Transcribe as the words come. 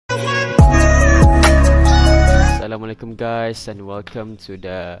Assalamualaikum guys, and welcome to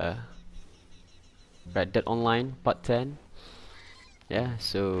the Red Dead Online part 10. Yeah,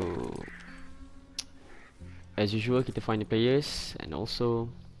 so as usual kita find the players, and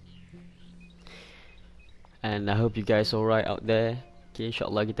I hope you guys alright out there. Okay,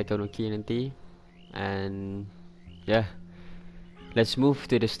 insyaAllah kita akan okay nanti. And yeah, let's move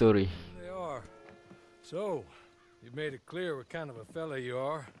to the story. They are. So, you've made it clear what kind of a fella you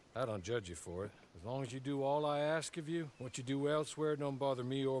are. I don't judge you for it. As long as you do all I ask of you, what you do elsewhere don't bother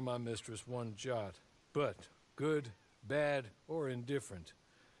me or my mistress one jot. But, good, bad, or indifferent,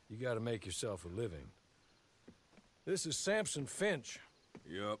 you gotta make yourself a living. This is Samson Finch.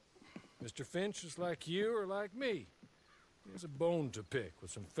 Yup. Mr. Finch is like you or like me. He has a bone to pick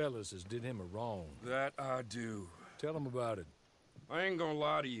with some fellas as did him a wrong. That I do. Tell him about it. I ain't gonna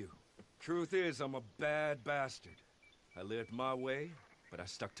lie to you. Truth is, I'm a bad bastard. I lived my way, but I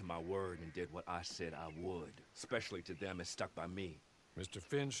stuck to my word and did what I said I would. Especially to them as stuck by me. Mr.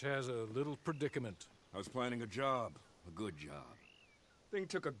 Finch has a little predicament. I was planning a job. A good job. Thing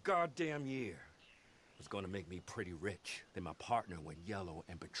took a goddamn year. It was gonna make me pretty rich. Then my partner went yellow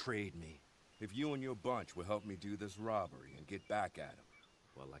and betrayed me. If you and your bunch will help me do this robbery and get back at him,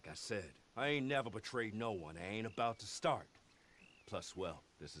 well, like I said, I ain't never betrayed no one. I ain't about to start. Plus, well,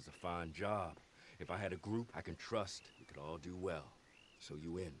 this is a fine job. If I had a group I can trust, we could all do well. So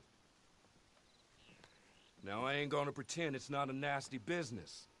you in. Now, I ain't gonna pretend it's not a nasty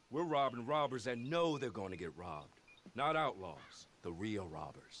business. We're robbing robbers that know they're gonna get robbed. Not outlaws, the real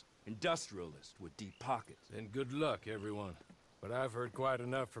robbers. Industrialists with deep pockets. Then good luck, everyone. But I've heard quite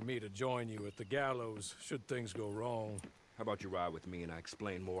enough for me to join you at the gallows, should things go wrong. How about you ride with me and I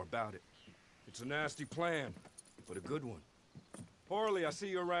explain more about it? It's a nasty plan, but a good one. Orly, I see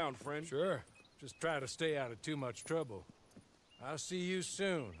you around, friend. Sure. Just try to stay out of too much trouble. I'll see you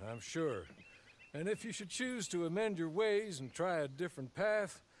soon, I'm sure. And if you should choose to amend your ways and try a different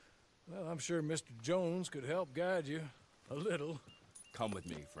path, well, I'm sure Mr. Jones could help guide you. A little. Come with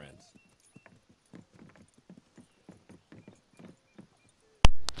me, friends.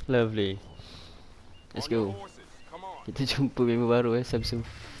 Lovely. Let's go. Kita jumpa member baru Samson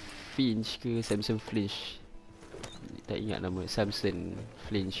Finch ke Samson Flinch. Tak ingat nama. Samson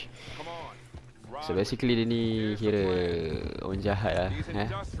Flinch. So basically dia ni kira orang jahat lah.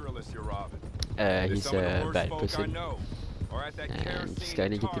 He's a bad person. And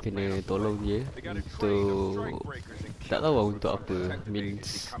sekarang ni kita kena tolong dia untuk tak tahu lah untuk apa.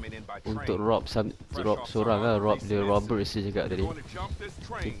 Means untuk rob seorang lah, rob the robbers dia cakap tadi.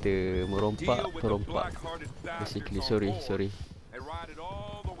 Kita merompak perompak. Basically, sorry.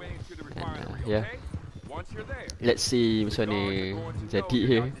 And, yeah. Let's see macam mana jadi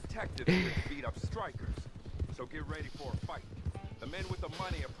dia.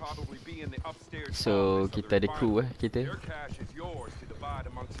 So kita ada crew kita. 3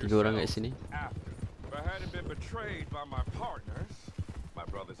 orang kat sini. If I hadn't been betrayed by my partners, my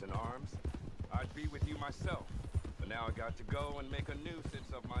brothers in arms, I'd be with you myself. But now I got to go and make a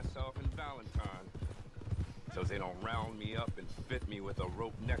nuisance of myself and Valentine. So they don't round me up and fit me with a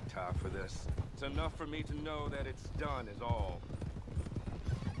rope necktie for this. It's enough for me to know that it's done is all.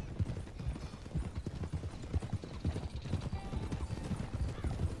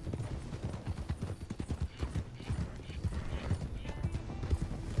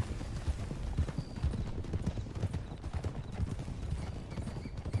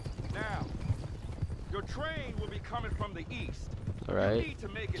 Now, your train will be coming from the east. Alright. You need to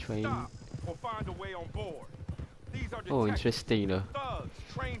make it Train. stop or find a way on board. These are Oh, detectives, interesting though. thugs,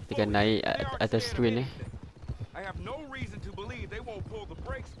 trained Dia kan fully. naik They aren't atas scared of train anything. I have no reason to believe they won't pull the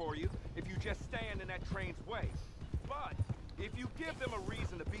brakes for you if you just stand in that train's way. But if you give them a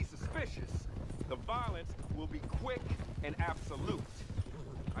reason to be suspicious, the violence will be quick and absolute.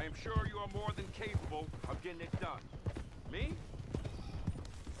 I am sure you are more than capable of getting it done. Me?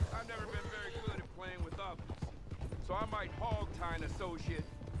 I've never been very good at playing with others. So I might hog tie an associate,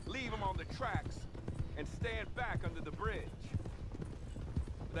 leave him on the tracks, and stand back under the bridge.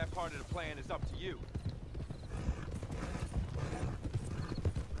 That part of the plan is up to you.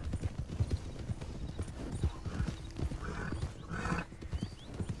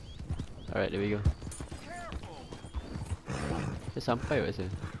 Alright, there we go. Dah sampai rasa.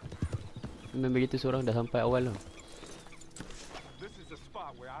 Memang begitu seorang dah sampai awal tau. This is the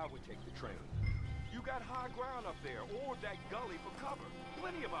spot where I would take the train. You got high ground up there or that gully for cover.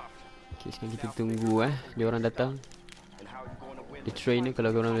 Plenty of options. Okay, sekarang kita tunggu dia orang datang. And how you going to win The train ni kalau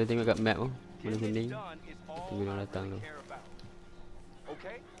korang boleh tengok kat map tu, warna kuning. Tunggu dia orang datang tu.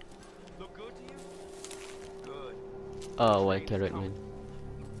 Okay? Look good to you? Good. Oh, white carrot man.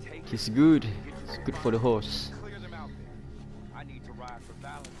 He's good. It's good for the horse. Clear them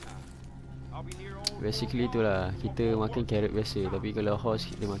Basically itulah, kita makan carrot biasa, tapi kalau horse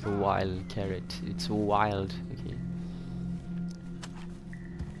kita makan wild carrot. It's wild. Okay.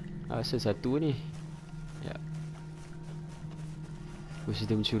 Rasa satu ni. Ya. Mesti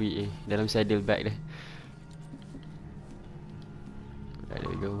kita mencuri dalam saddle bag dia. Right, there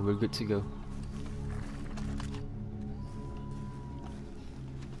we go. We're good to go.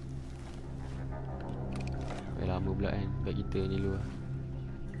 Lama pula kan bag kita ni luar.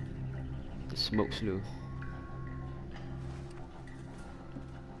 Kita smoke slow.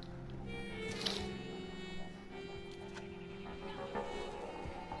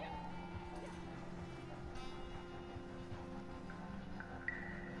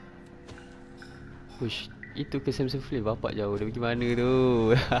 Push. Itu ke Samson Flame. Bapak jauh. Dia pergi mana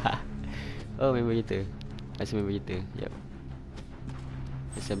tu? Oh, member kita. Rasa member kita. Yup.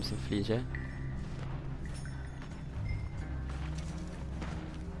 Samson Flame eh.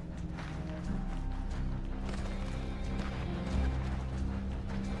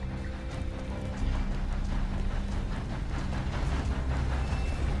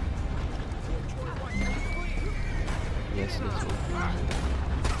 Yes, that's one.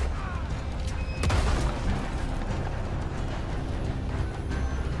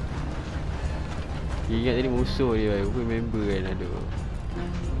 Ingat tadi musuh dia, bukan member kan, aduh.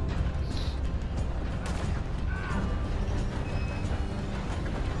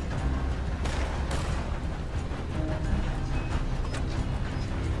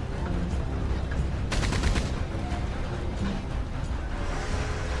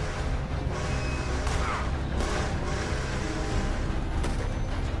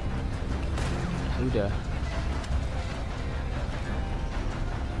 Sudah.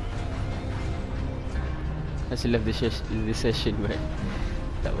 I still love this session, but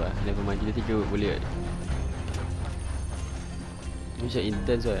tak apa, never mind, kita tiga boleh kan. Macam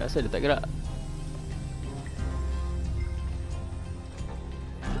intense kan, asal dia tak gerak.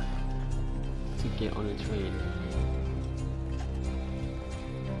 To get on a train.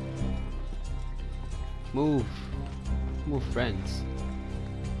 Move. Move, friends.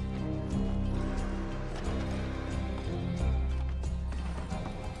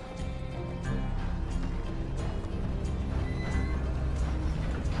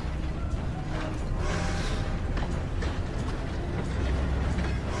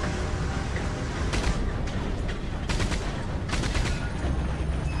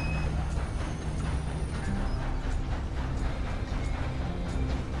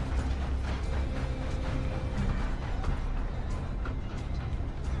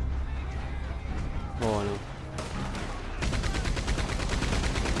 Oh no.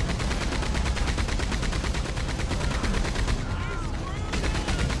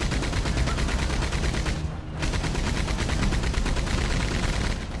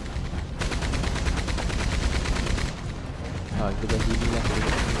 Kita dah sini lah.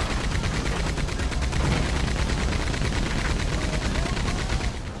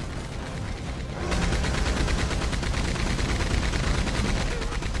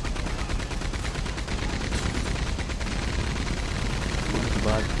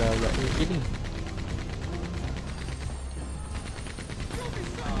 Bakal buat ni.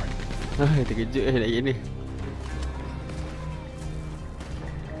 Terkejut nak gini.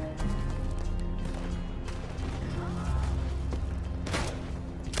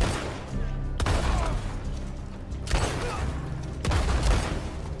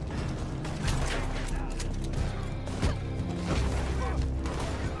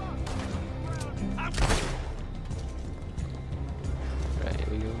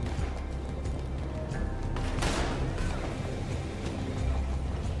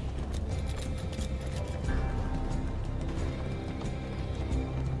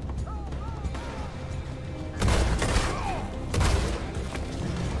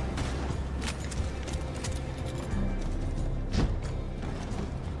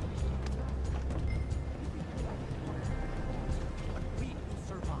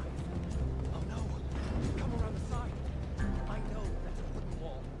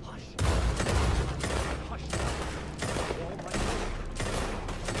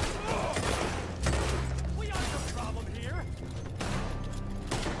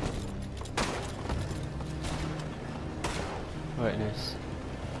 Alright, nice.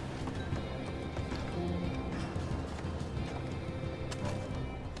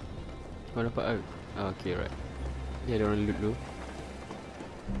 Kau dapat out? Oh, okay, right. Dia ada orang loot dulu.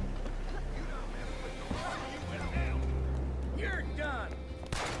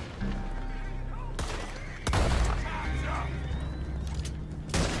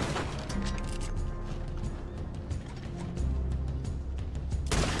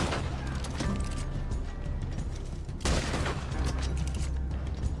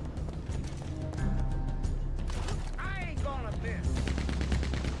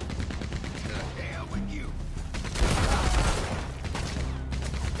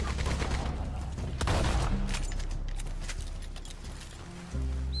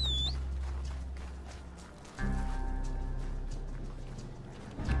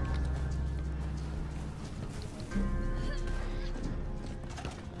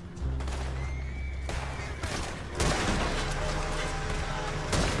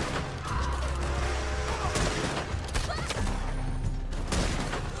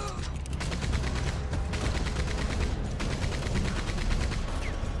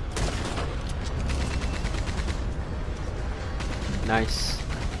 Nice.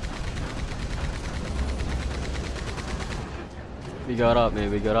 We got up,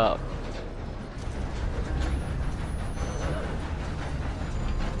 man. We got up.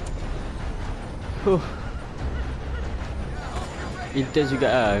 Huh. Intense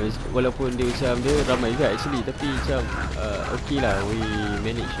juga lah. Walaupun dia macam dia ramai juga actually, tapi macam okay lah, we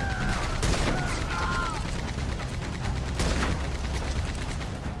manage.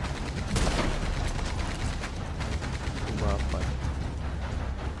 Berapa?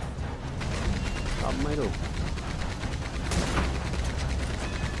 Ramai tu.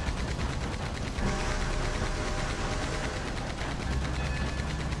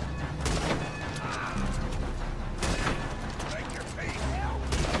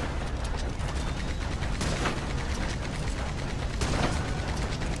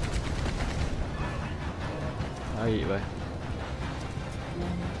 Baik, bye.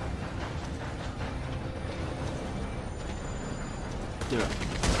 Tengok.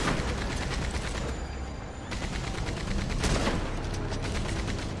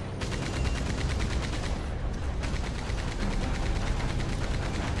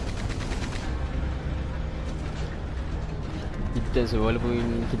 Intense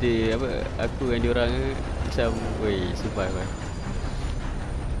walaupun kita apa, aku dengan diorang macam weh survive kan.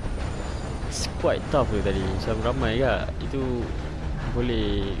 It's quite tough tadi, macam ramai kak. Itu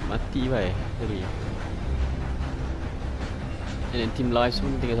boleh mati bhai tadi. And then team lives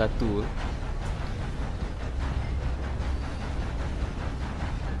pun tinggal satu.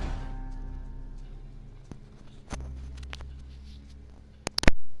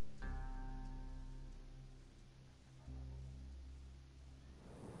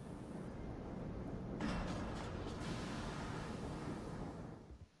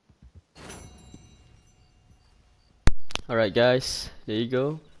 Alright guys, there you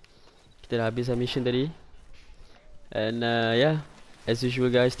go. Kita dah habis mission tadi. And yeah, as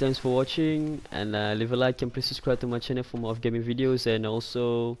usual guys, thanks for watching. And leave a like and please subscribe to my channel for more of gaming videos. And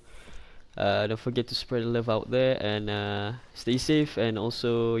also don't forget to spread the love out there. And stay safe. And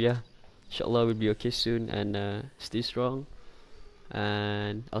also yeah, inshallah we'll be okay soon. And stay strong.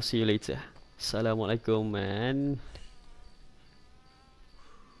 And I'll see you later. Assalamualaikum man.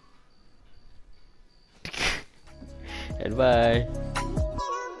 And bye.